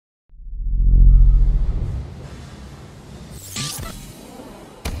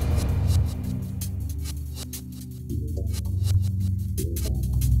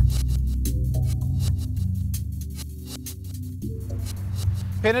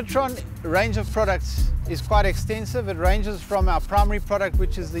Penetron range of products is quite extensive. It ranges from our primary product,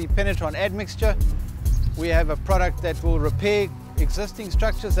 which is the Penetron admixture. We have a product that will repair existing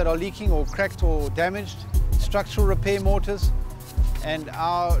structures that are leaking or cracked or damaged, structural repair mortars, and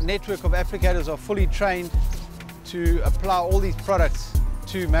our network of applicators are fully trained to apply all these products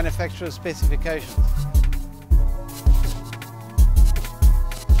to manufacturer specifications.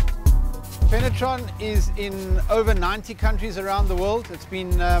 Penetron is in over 90 countries around the world. It's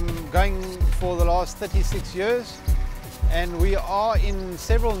been going for the last 36 years, and we are in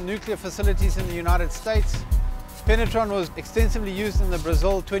several nuclear facilities in the United States. Penetron was extensively used in the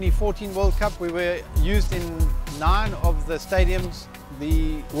Brazil 2014 World Cup. We were used in 9 of the stadiums.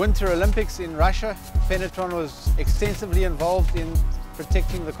 The Winter Olympics in Russia, Penetron was extensively involved in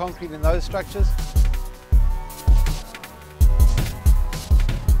protecting the concrete in those structures.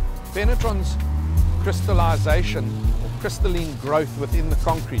 Penetron's crystallization or crystalline growth within the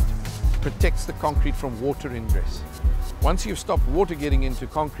concrete protects the concrete from water ingress. Once you've stopped water getting into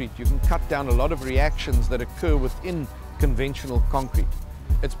concrete, you can cut down a lot of reactions that occur within conventional concrete.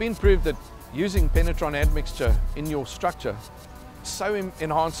 It's been proved that using Penetron admixture in your structure so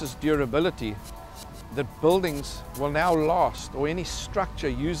enhances durability that buildings will now last, or any structure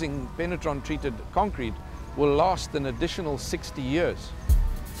using Penetron treated concrete will last an additional 60 years.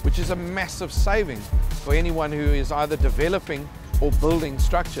 Which is a massive saving for anyone who is either developing or building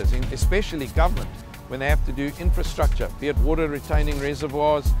structures, especially government, when they have to do infrastructure, be it water retaining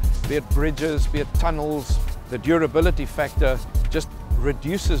reservoirs, be it bridges, be it tunnels. The durability factor just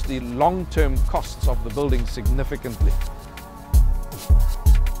reduces the long-term costs of the building significantly.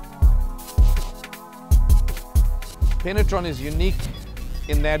 Penetron is unique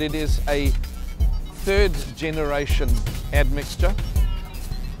in that it is a 3rd generation admixture.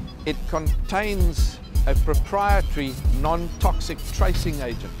 It contains a proprietary non-toxic tracing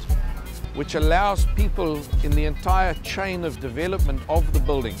agent, which allows people in the entire chain of development of the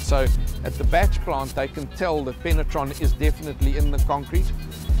building. So at the batch plant, they can tell that Penetron is definitely in the concrete.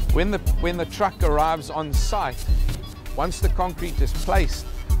 When the truck arrives on site, once the concrete is placed,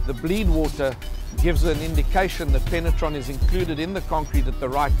 the bleed water gives an indication that Penetron is included in the concrete at the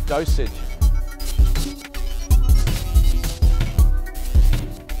right dosage.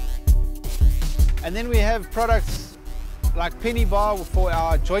 And then we have products like penny bar for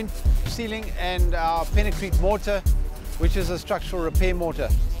our joint sealing and our Penecrete mortar, which is a structural repair mortar.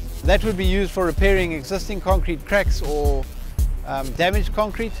 That would be used for repairing existing concrete cracks or damaged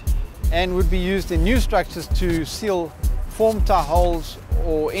concrete, and would be used in new structures to seal form tie holes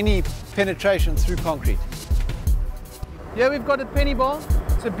or any penetration through concrete. Here we've got a penny bar.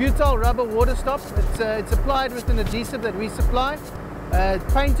 It's a butyl rubber water stop. It's applied with an adhesive that we supply.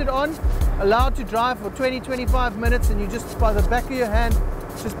 Painted on, allowed to dry for 20-25 minutes, and you just, by the back of your hand,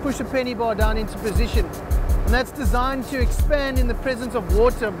 just push a penny bar down into position. And that's designed to expand in the presence of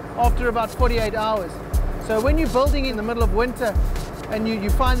water after about 48 hours. So when you're building in the middle of winter and you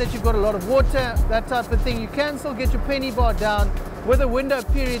find that you've got a lot of water, that type of thing, you can still get your penny bar down with a window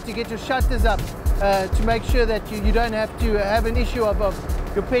period to get your shutters up to make sure that you don't have to have an issue of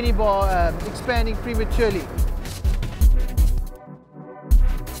your penny bar expanding prematurely.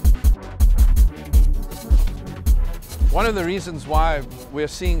 One of the reasons why we're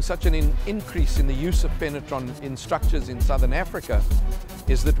seeing such an increase in the use of Penetron in structures in Southern Africa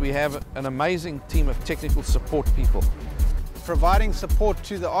is that we have an amazing team of technical support people. Providing support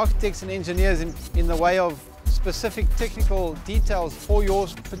to the architects and engineers in the way of specific technical details for your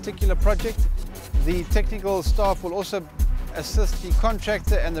particular project. The technical staff will also assist the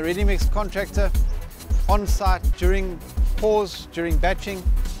contractor and the ready-mix contractor on site during pours, during batching.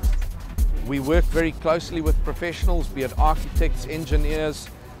 We work very closely with professionals, be it architects, engineers,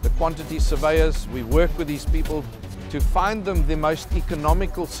 the quantity surveyors. We work with these people to find them the most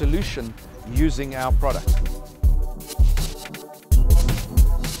economical solution using our product.